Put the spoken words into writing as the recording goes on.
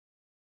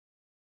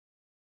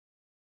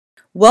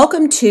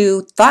Welcome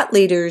to Thought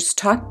Leaders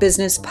Talk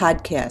Business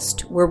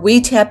podcast, where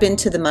we tap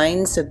into the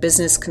minds of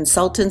business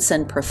consultants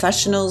and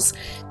professionals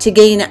to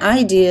gain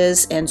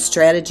ideas and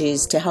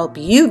strategies to help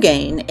you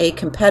gain a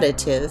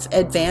competitive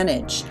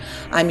advantage.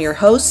 I'm your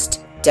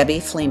host, Debbie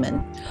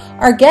Fliehman.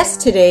 Our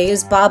guest today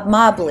is Bob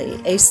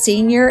Mobley, a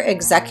senior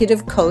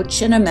executive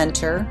coach and a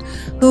mentor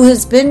who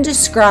has been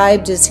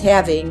described as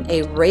having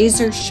a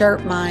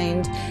razor-sharp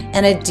mind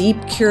and a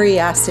deep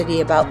curiosity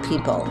about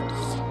people.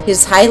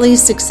 His highly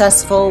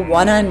successful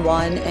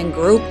one-on-one and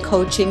group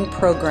coaching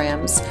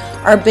programs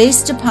are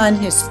based upon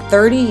his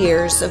 30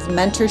 years of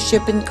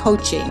mentorship and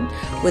coaching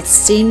with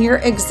senior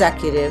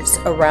executives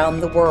around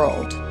the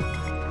world.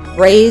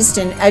 Raised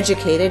and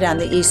educated on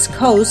the East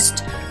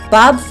Coast,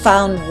 Bob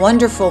found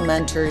wonderful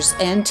mentors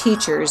and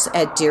teachers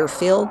at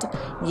Deerfield,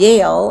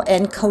 Yale,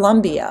 and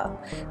Columbia,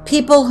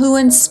 people who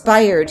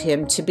inspired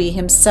him to be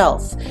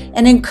himself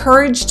and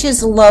encouraged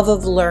his love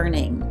of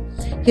learning.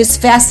 His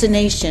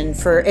fascination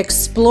for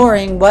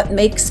exploring what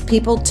makes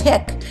people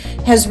tick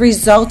has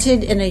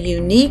resulted in a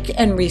unique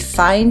and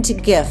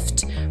refined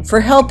gift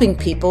for helping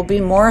people be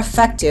more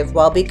effective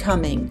while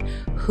becoming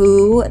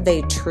who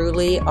they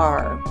truly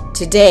are.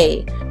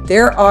 Today,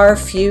 there are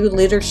few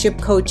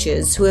leadership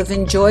coaches who have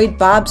enjoyed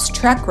Bob's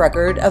track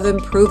record of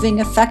improving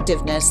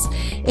effectiveness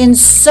in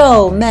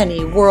so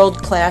many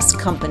world-class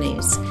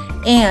companies.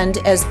 And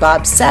as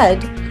Bob said,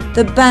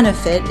 the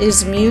benefit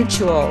is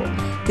mutual.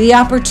 The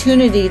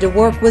opportunity to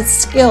work with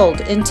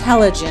skilled,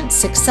 intelligent,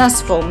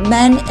 successful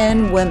men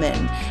and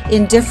women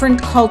in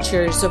different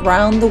cultures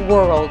around the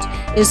world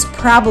is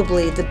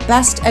probably the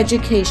best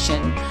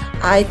education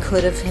I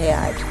could have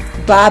had.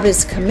 Bob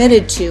is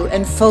committed to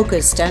and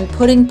focused on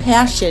putting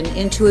passion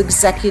into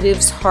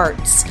executives'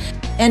 hearts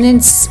and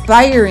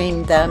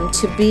inspiring them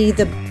to be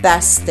the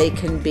best they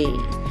can be.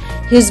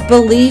 His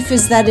belief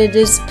is that it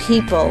is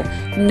people,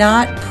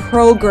 not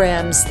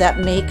programs, that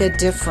make a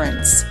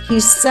difference. He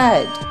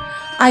said,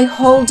 "I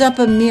hold up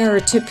a mirror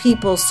to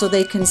people so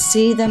they can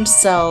see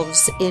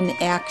themselves in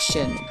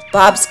action."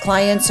 Bob's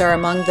clients are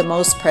among the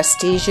most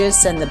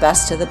prestigious and the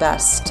best of the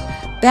best.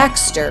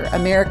 Baxter,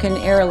 American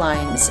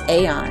Airlines,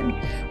 Aon,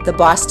 the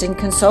Boston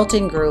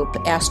Consulting Group,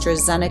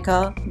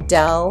 AstraZeneca,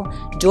 Dell,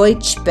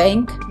 Deutsche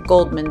Bank,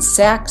 Goldman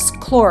Sachs,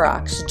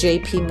 Clorox,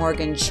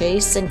 JPMorgan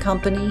Chase and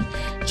Company,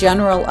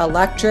 General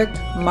Electric,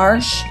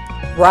 Marsh,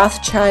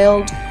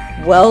 Rothschild,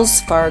 Wells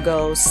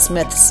Fargo,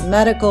 Smith's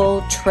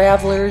Medical,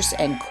 Travelers,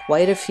 and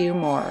quite a few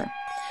more.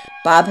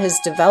 Bob has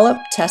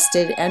developed,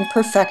 tested, and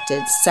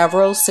perfected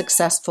several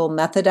successful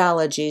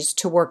methodologies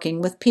to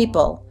working with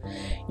people.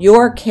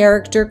 Your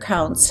Character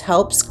Counts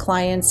helps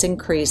clients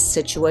increase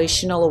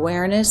situational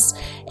awareness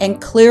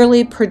and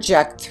clearly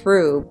project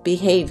through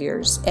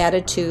behaviors,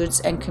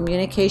 attitudes, and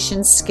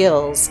communication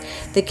skills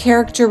the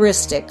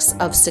characteristics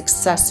of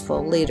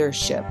successful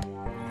leadership.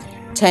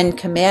 10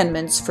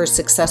 Commandments for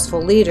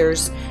Successful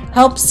Leaders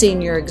help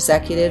senior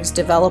executives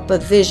develop a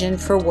vision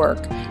for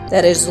work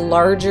that is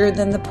larger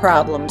than the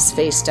problems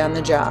faced on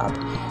the job.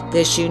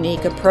 This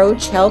unique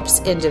approach helps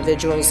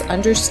individuals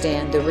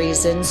understand the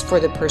reasons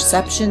for the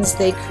perceptions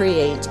they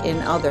create in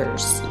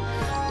others.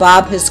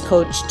 Bob has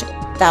coached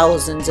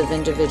thousands of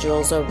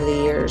individuals over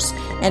the years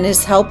and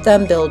has helped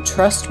them build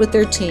trust with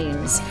their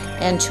teams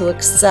and to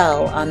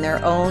excel on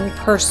their own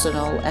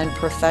personal and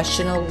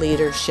professional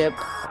leadership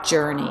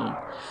journey.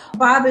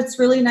 Bob, it's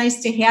really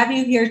nice to have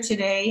you here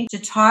today to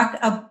talk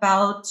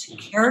about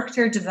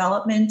character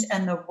development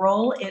and the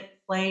role it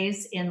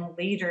plays in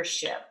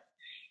leadership.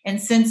 And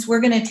since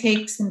we're going to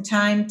take some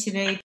time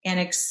today and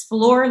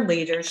explore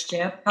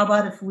leadership, how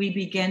about if we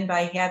begin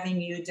by having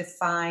you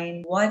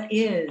define what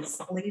is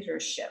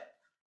leadership?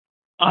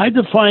 I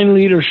define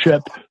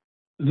leadership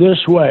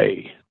this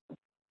way.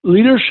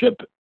 Leadership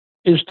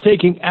is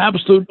taking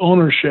absolute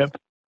ownership,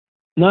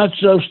 not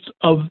just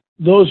of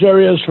those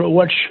areas for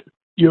which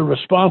you're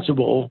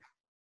responsible,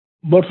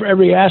 but for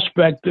every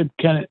aspect that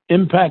can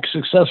impact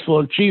successful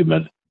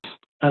achievement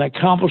and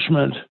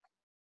accomplishment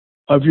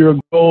of your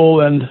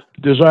goal and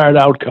desired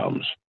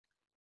outcomes.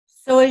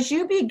 So as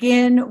you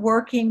begin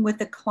working with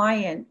a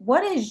client,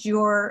 what is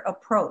your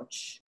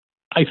approach?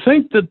 I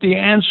think that the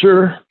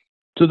answer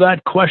to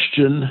that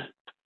question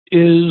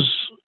is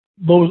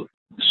both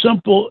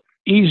simple,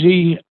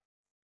 easy,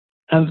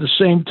 and at the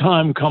same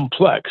time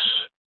complex.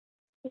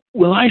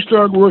 When I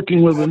start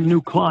working with a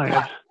new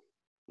client,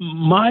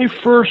 my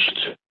first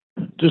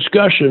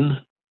discussion,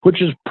 which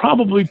has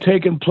probably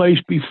taken place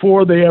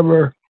before they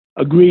ever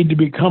agreed to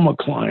become a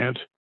client,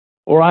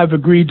 or I've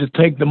agreed to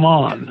take them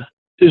on,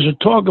 is to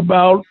talk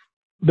about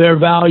their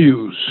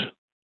values.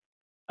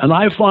 And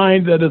I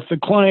find that if the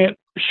client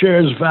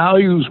shares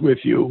values with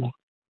you,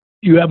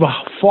 you have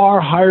a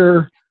far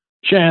higher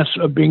chance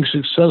of being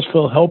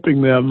successful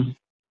helping them,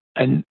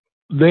 and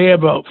they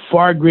have a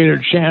far greater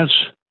chance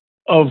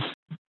of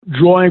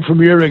drawing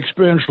from your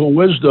experiential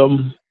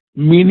wisdom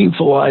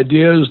meaningful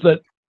ideas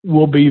that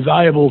will be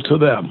valuable to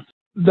them.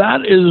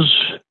 That is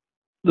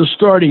the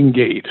starting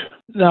gate.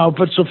 Now, if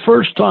it's a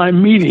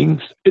first-time meeting,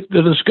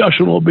 the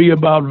discussion will be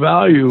about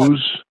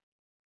values,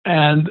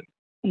 and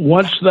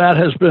once that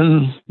has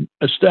been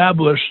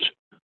established,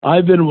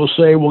 I then will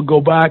say, we'll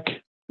go back,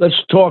 let's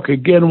talk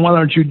again. Why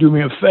don't you do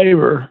me a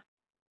favor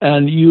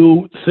and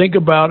you think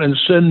about and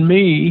send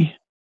me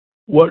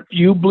what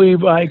you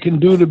believe I can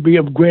do to be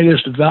of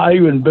greatest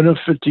value and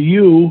benefit to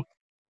you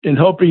in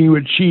helping you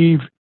achieve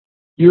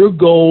your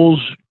goals,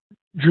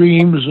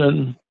 dreams,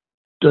 and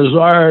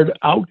desired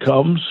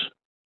outcomes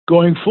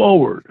going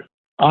forward.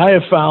 I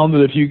have found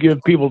that if you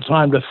give people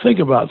time to think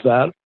about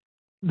that,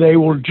 they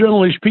will,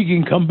 generally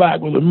speaking, come back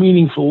with a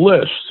meaningful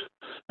list,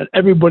 and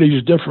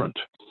everybody's different.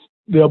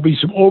 There'll be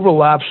some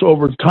overlaps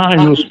over time.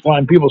 You'll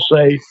find people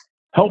say,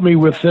 help me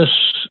with this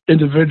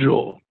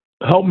individual.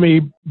 Help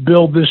me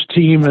build this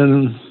team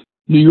in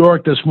New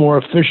York that's more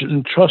efficient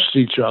and trusts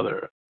each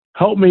other.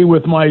 Help me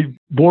with my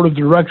board of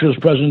directors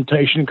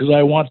presentation because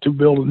I want to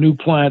build a new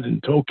plant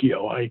in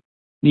Tokyo. I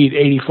need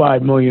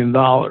 $85 million.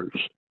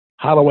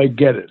 How do I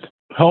get it?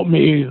 Help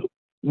me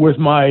with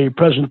my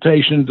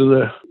presentation to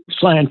the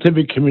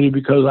scientific committee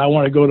because I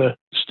want to go to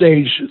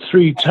stage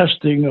 3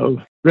 testing of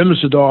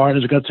Remdesivir, and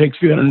it's going to take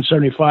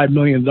 $375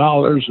 million,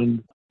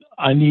 and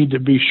I need to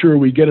be sure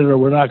we get it or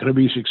we're not going to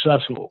be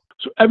successful.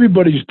 So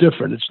everybody's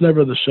different. It's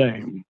never the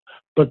same.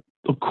 But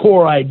the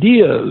core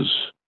ideas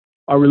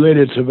are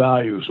related to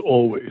values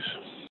always.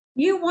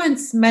 You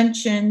once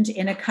mentioned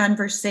in a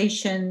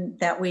conversation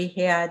that we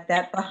had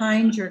that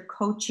behind your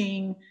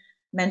coaching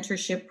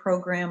mentorship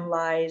program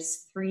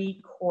lies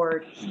 3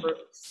 core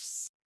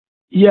truths.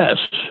 Yes.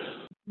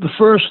 The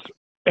first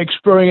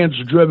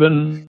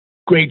experience-driven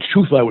great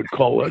truth, I would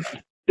call it,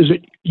 is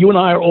that you and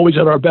I are always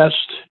at our best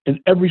in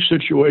every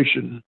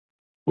situation,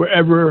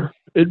 wherever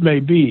it may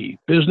be,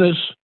 business,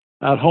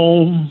 at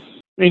home,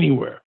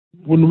 anywhere,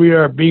 when we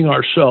are being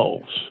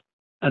ourselves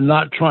and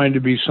not trying to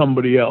be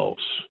somebody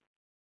else,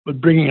 but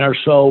bringing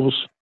ourselves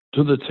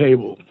to the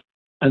table.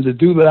 And to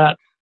do that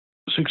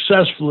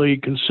successfully,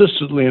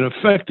 consistently, and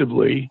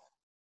effectively,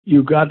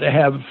 you've got to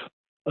have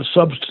a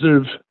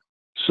substantive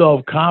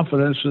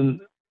self-confidence and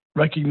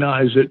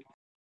recognize that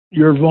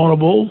you're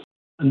vulnerable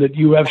and that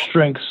you have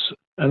strengths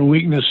and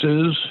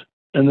weaknesses,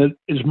 and that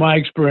is my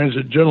experience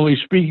that generally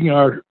speaking,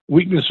 our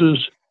weaknesses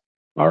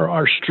are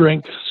our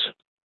strengths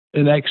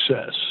in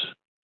excess.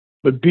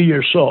 But be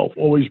yourself,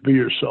 always be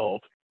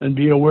yourself, and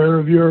be aware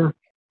of your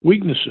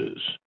weaknesses.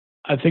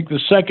 I think the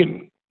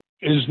second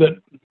is that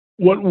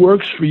what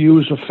works for you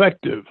is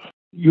effective.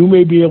 You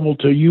may be able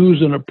to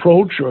use an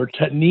approach or a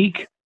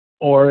technique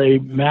or a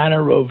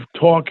manner of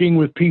talking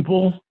with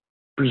people,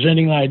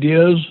 presenting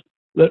ideas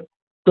that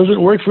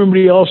doesn't work for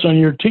anybody else on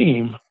your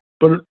team,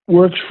 but it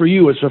works for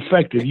you. It's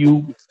effective.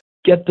 You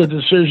get the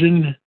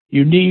decision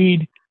you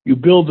need. You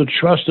build the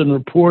trust and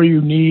rapport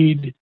you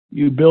need.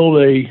 You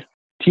build a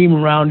team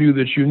around you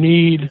that you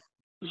need.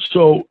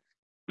 So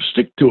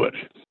stick to it.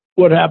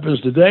 What happens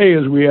today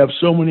is we have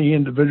so many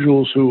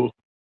individuals who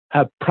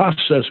have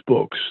process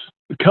books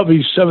that cover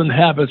these 7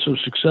 habits of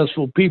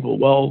successful people.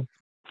 Well,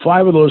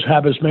 5 of those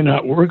habits may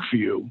not work for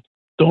you.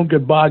 Don't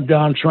get bogged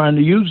down trying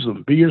to use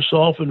them. Be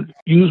yourself and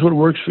use what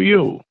works for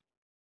you.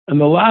 And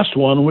the last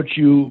one, which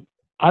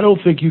I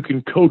don't think you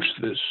can coach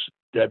this,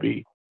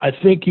 Debbie. I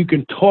think you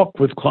can talk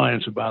with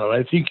clients about it.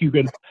 I think you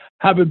can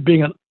have it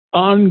being an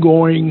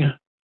ongoing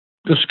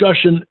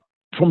discussion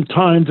from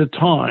time to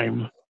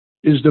time,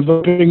 is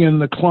developing in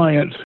the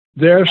client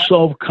their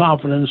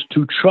self-confidence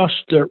to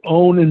trust their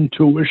own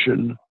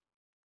intuition,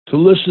 to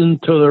listen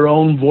to their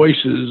own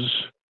voices,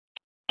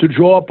 to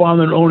draw upon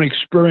their own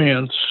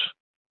experience,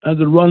 and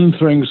to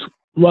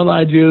run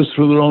ideas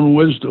through their own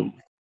wisdom,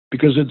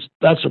 because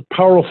that's a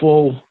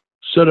powerful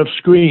set of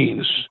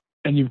screens,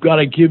 and you've got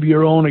to give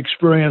your own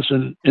experience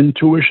and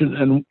intuition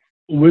and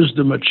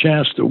wisdom a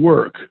chance to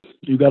work.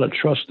 You've got to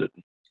trust it.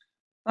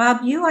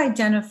 Bob, you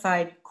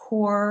identified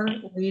core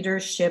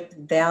leadership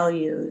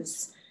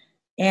values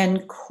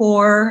and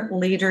core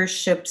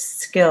leadership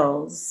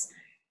skills,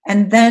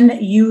 and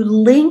then you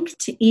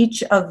linked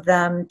each of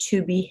them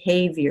to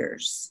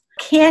behaviors.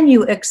 Can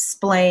you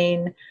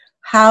explain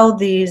how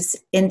these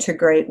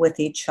integrate with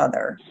each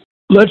other?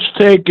 Let's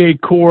take a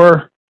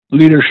core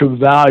leadership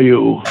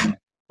value,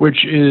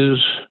 which is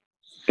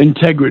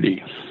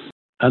integrity.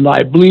 And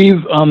I believe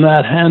on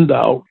that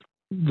handout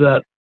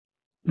that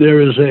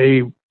there is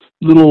a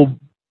little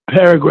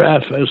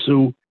paragraph as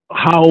to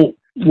how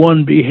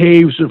one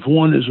behaves if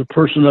one is a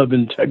person of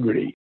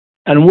integrity.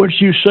 And what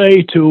you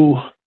say to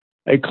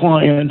a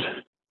client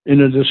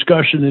in a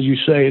discussion is you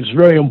say it's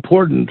very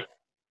important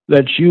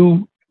that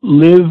you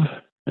live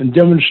and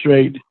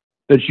demonstrate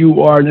that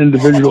you are an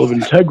individual of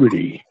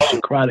integrity,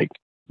 Socratic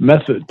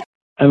method,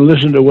 and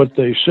listen to what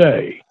they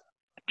say.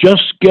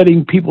 Just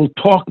getting people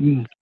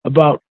talking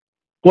about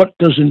what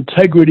does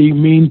integrity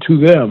mean to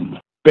them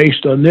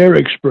based on their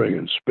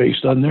experience,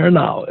 based on their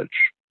knowledge,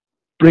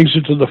 brings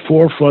it to the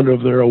forefront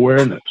of their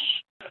awareness.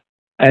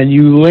 And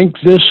you link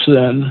this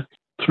then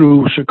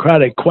through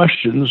Socratic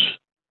questions,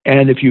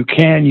 and if you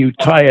can, you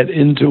tie it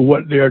into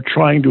what they're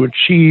trying to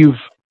achieve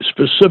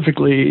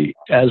specifically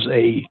as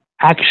a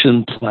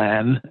action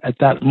plan at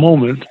that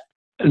moment,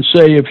 and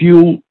say, if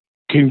you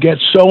can get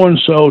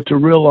so-and-so to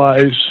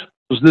realize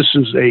this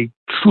is a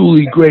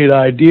truly great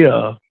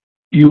idea,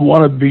 you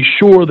want to be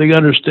sure they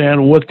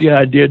understand what the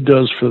idea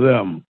does for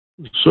them.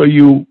 So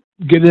you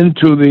get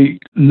into the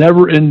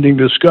never-ending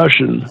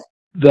discussion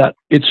that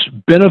its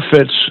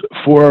benefits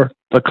for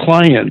the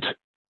client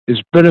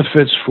is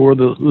benefits for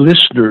the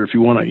listener, if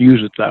you want to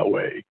use it that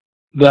way,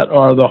 that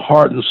are the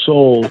heart and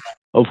soul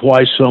of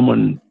why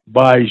someone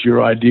buys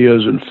your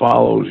ideas and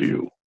follows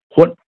you.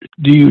 What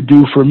do you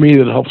do for me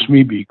that helps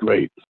me be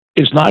great?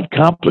 It's not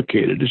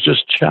complicated. It's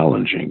just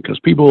challenging because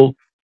people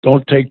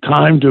don't take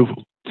time to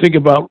think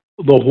about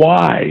the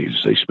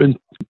whys. They spend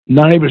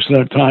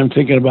 90% of the time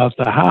thinking about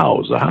the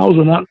hows. The hows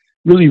are not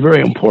really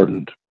very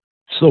important.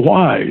 It's the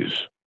whys.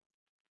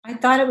 I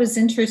thought it was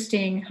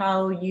interesting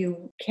how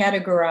you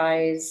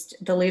categorized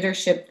the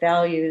leadership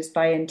values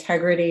by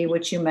integrity,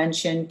 which you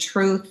mentioned,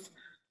 truth,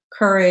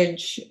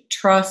 courage,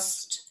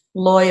 trust,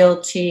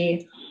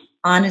 loyalty,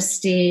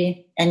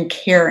 honesty, and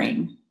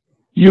caring.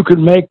 You could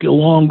make a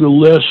longer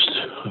list.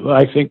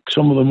 I think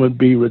some of them would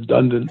be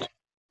redundant,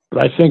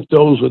 but I think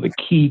those are the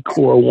key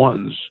core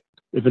ones.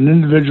 If an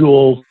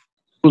individual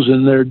is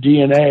in their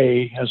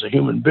DNA as a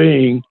human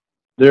being,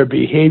 their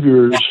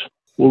behaviors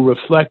will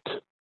reflect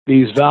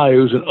these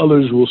values and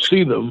others will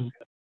see them,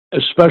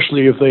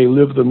 especially if they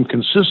live them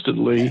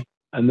consistently,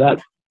 and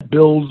that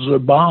builds a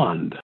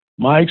bond.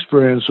 My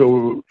experience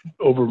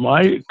over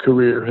my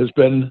career has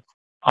been,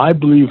 I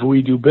believe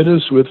we do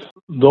business with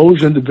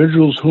those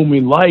individuals whom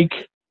we like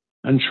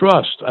and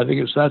trust. I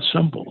think it's that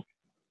simple.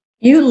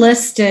 You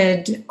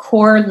listed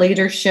core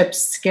leadership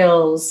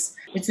skills.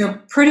 It's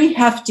a pretty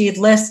hefty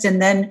list,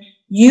 and then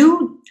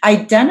you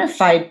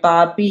identified,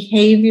 Bob,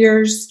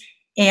 behaviors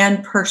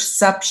and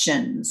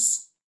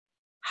perceptions.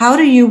 How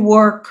do you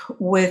work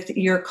with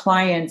your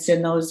clients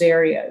in those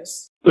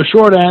areas? The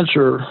short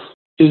answer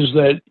is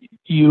that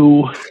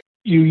you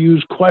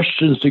use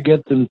questions to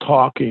get them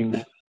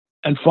talking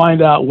and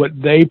find out what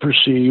they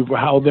perceive or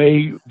how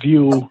they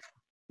view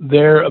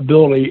their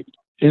ability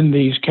in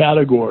these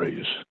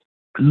categories.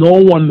 No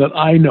one that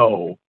I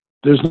know,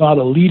 there's not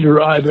a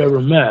leader I've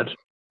ever met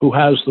who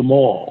has them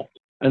all.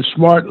 And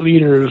smart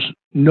leaders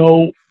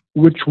know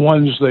which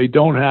ones they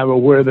don't have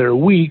or where they're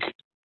weak.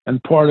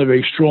 And part of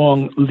a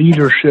strong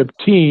leadership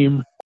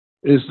team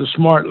is the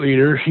smart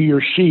leader. He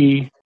or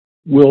she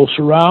will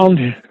surround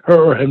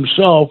her or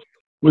himself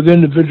with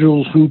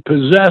individuals who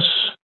possess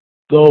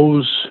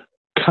those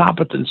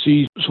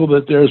competencies so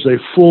that there's a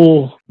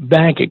full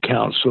bank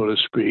account, so to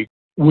speak,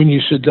 when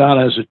you sit down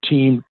as a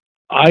team.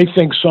 I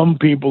think some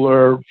people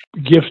are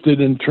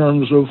gifted in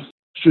terms of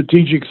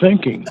strategic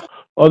thinking.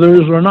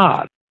 Others are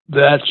not.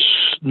 That's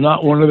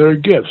not one of their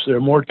gifts.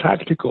 They're more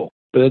tactical,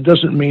 but it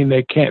doesn't mean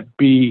they can't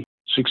be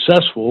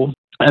successful.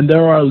 And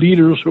there are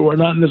leaders who are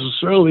not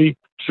necessarily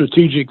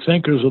strategic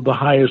thinkers of the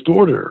highest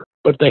order,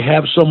 but they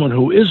have someone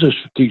who is a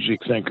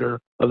strategic thinker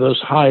of this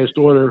highest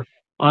order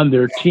on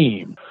their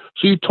team.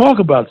 So you talk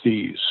about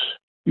these,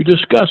 you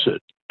discuss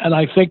it. And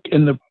I think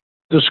in the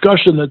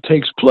discussion that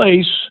takes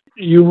place,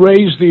 you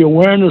raise the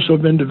awareness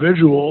of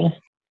individual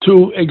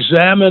to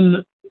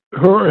examine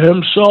her or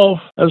himself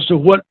as to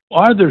what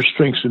are their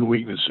strengths and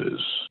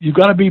weaknesses. You've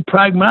got to be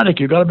pragmatic.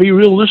 You've got to be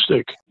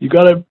realistic. You've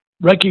got to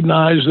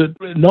recognize that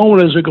no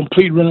one is a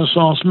complete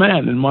Renaissance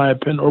man, in my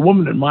opinion, or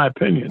woman, in my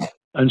opinion.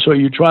 And so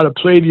you try to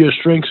play to your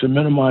strengths and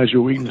minimize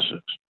your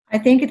weaknesses. I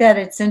think that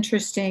it's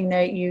interesting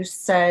that you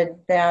said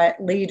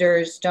that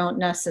leaders don't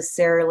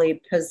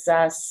necessarily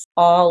possess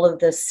all of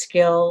the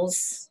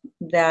skills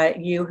that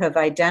you have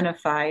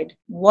identified.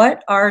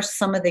 What are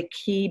some of the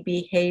key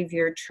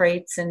behavior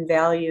traits and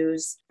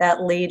values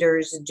that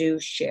leaders do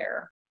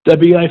share?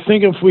 Debbie, I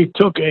think if we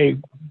took a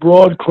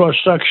broad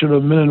cross-section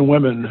of men and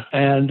women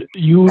and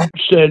you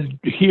said,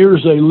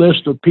 here's a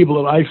list of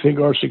people that I think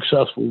are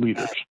successful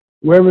leaders,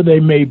 wherever they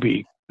may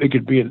be. They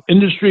could be in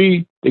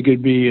industry, they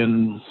could be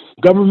in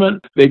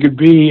government, they could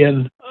be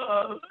in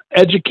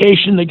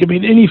education, they could be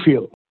in any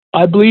field.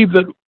 I believe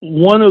that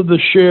one of the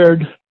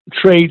shared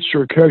traits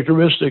or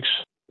characteristics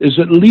is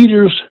that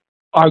leaders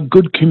are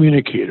good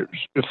communicators.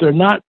 If they're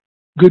not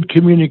good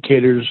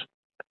communicators,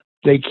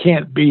 they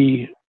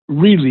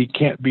really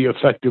can't be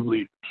effective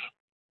leaders.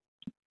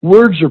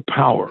 Words are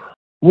power.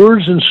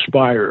 Words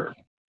inspire.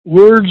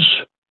 Words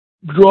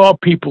draw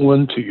people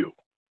into you.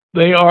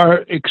 They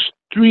are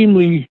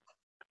extremely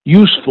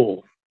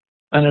useful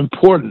and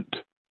important.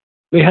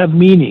 They have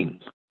meaning.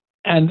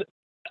 And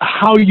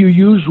how you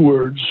use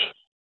words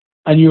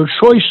and your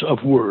choice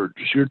of words,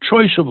 your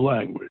choice of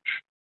language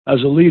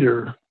as a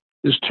leader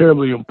is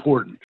terribly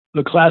important.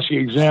 The classic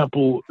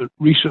example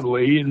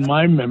recently in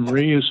my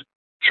memory is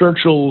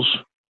Churchill's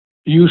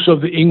use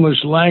of the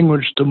English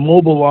language to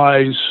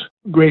mobilize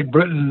Great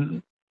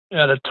Britain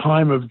at a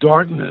time of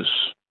darkness.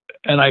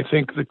 And I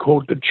think the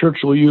quote that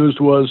Churchill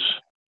used was,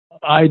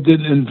 "I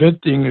didn't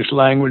invent the English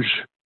language,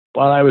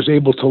 but I was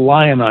able to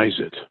lionize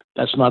it."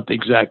 That's not the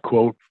exact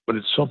quote, but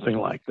it's something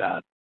like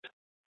that.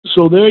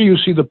 So there you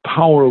see the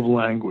power of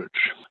language.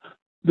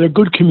 They're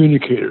good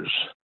communicators.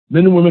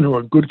 Men and women who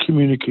are good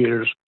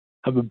communicators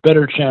have a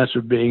better chance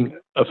of being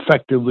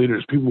effective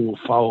leaders. People will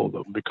follow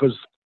them because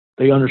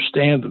They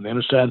understand them. They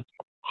understand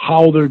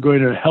how they're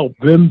going to help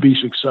them be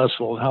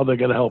successful and how they're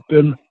going to help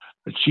them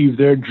achieve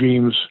their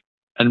dreams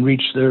and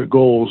reach their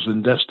goals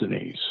and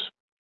destinies.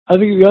 I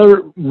think the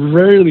other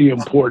really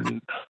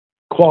important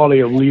quality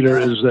of leader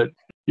is that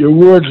your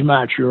words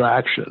match your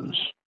actions.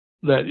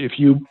 That if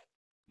you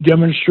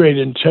demonstrate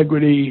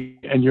integrity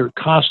and you're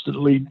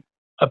constantly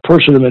a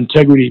person of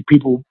integrity,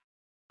 people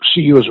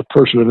see you as a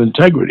person of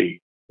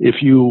integrity.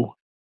 If you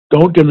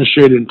don't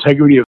demonstrate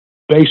integrity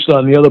based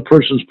on the other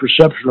person's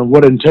perception of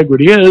what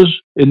integrity is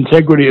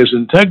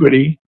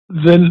integrity,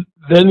 then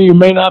you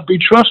may not be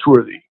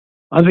trustworthy.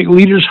 I think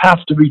leaders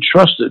have to be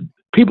trusted.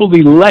 People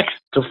elect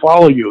to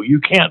follow you.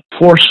 You can't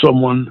force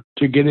someone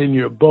to get in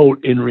your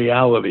boat in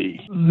reality.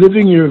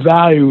 Living your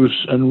values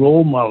and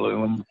role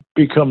modeling them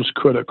becomes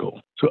critical.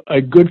 So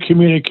a good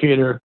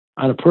communicator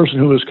and a person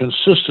who is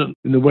consistent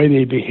in the way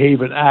they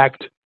behave and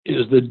act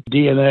is the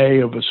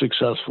DNA of a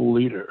successful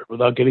leader,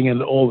 without getting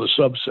into all the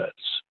subsets.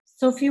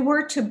 So if you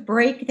were to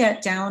break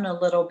that down a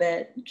little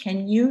bit,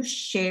 can you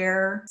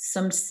share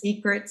some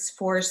secrets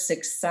for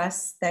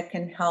success that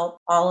can help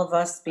all of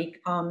us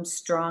become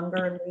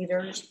stronger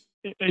leaders?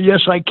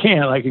 Yes, I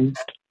can. I can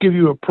give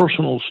you a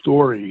personal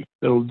story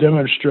that will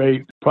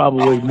demonstrate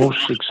probably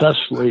most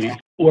successfully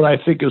what I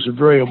think is a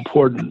very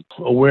important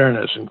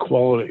awareness and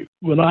quality.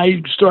 When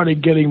I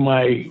started getting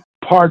my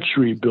parts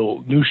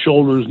rebuilt, new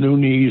shoulders, new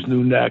knees,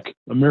 new neck,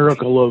 a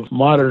miracle of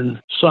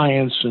modern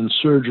science and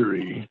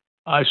surgery,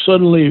 I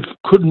suddenly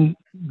couldn't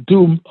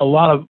do a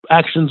lot of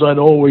actions I'd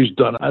always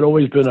done. I'd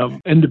always been an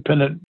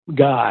independent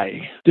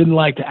guy, didn't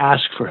like to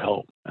ask for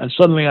help. And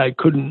suddenly I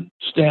couldn't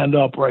stand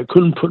up or I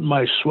couldn't put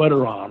my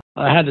sweater on.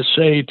 I had to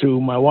say to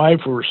my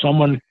wife or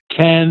someone,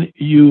 "Can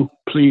you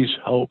please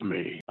help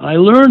me?" And I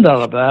learned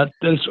out of that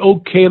it's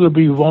okay to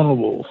be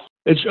vulnerable.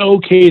 It's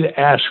okay to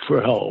ask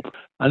for help.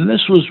 And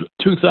this was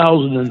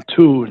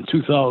 2002 and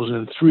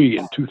 2003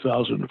 and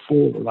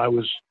 2004 when I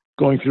was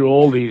going through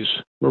all these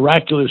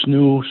miraculous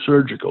new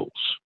surgicals.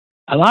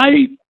 And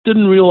I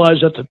didn't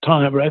realize at the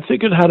time, but I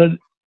think it had an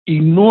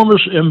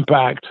enormous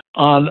impact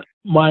on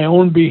my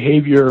own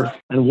behavior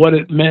and what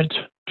it meant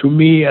to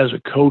me as a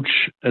coach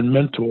and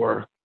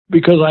mentor,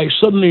 because I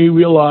suddenly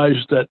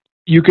realized that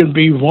you can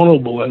be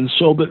vulnerable. And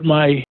so that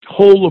my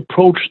whole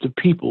approach to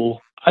people,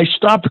 I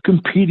stopped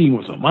competing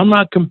with them. I'm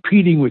not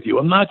competing with you.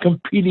 I'm not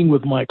competing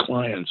with my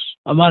clients.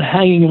 I'm not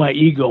hanging my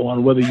ego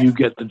on whether you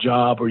get the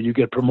job or you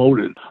get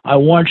promoted. I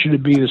want you to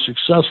be as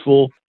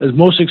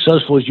most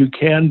successful as you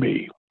can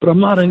be. But I'm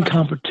not in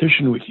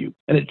competition with you.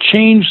 And it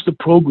changed the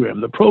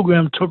program. The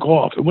program took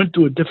off. It went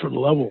to a different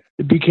level.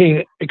 It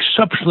became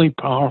exceptionally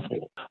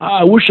powerful.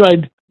 I wish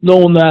I'd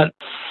known that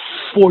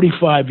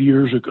 45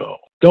 years ago.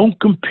 Don't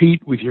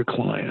compete with your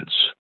clients.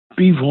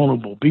 Be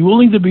vulnerable. Be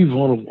willing to be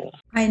vulnerable.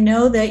 I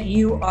know that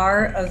you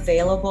are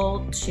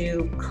available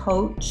to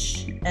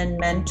coach and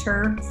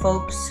mentor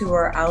folks who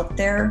are out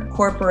there,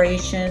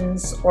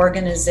 corporations,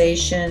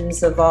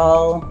 organizations of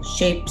all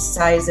shapes,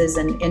 sizes,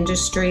 and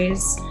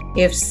industries.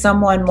 If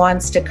someone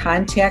wants to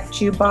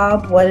contact you,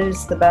 Bob, what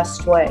is the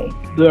best way?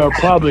 There are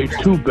probably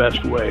two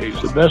best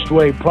ways. The best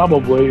way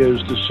probably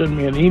is to send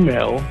me an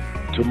email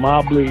to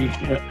Mobley,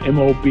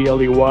 Mobley,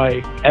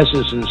 S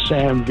as in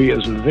Sam, V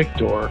as in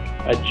Victor,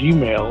 at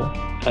Gmail,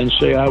 and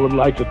say, I would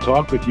like to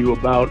talk with you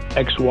about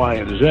X, Y,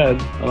 and Z,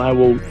 and I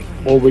will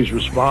always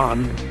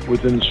respond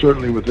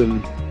certainly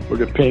within, or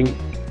depending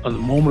on the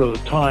moment of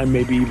the time,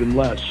 maybe even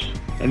less.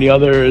 And the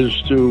other is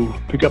to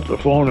pick up the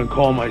phone and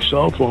call my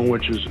cell phone,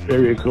 which is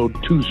area code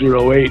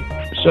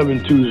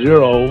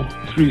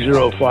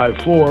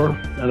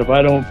 208-720-3054. And if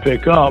I don't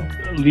pick up,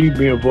 leave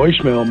me a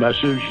voicemail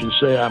message and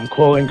say, I'm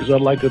calling because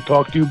I'd like to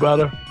talk to you about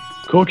a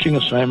coaching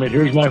assignment.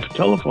 Here's my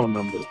telephone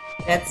number.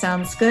 That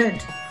sounds good.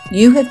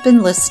 You have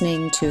been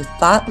listening to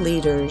Thought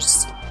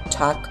Leaders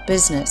Talk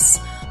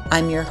Business.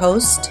 I'm your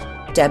host,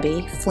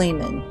 Debbie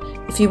Fliehman.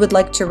 If you would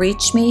like to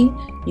reach me,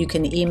 you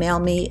can email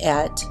me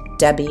at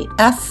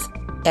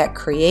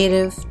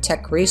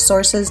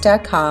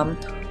DebbieF@creativetechresources.com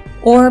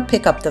or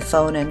pick up the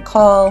phone and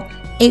call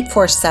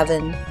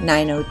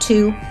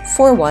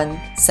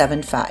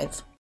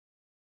 847-902-4175.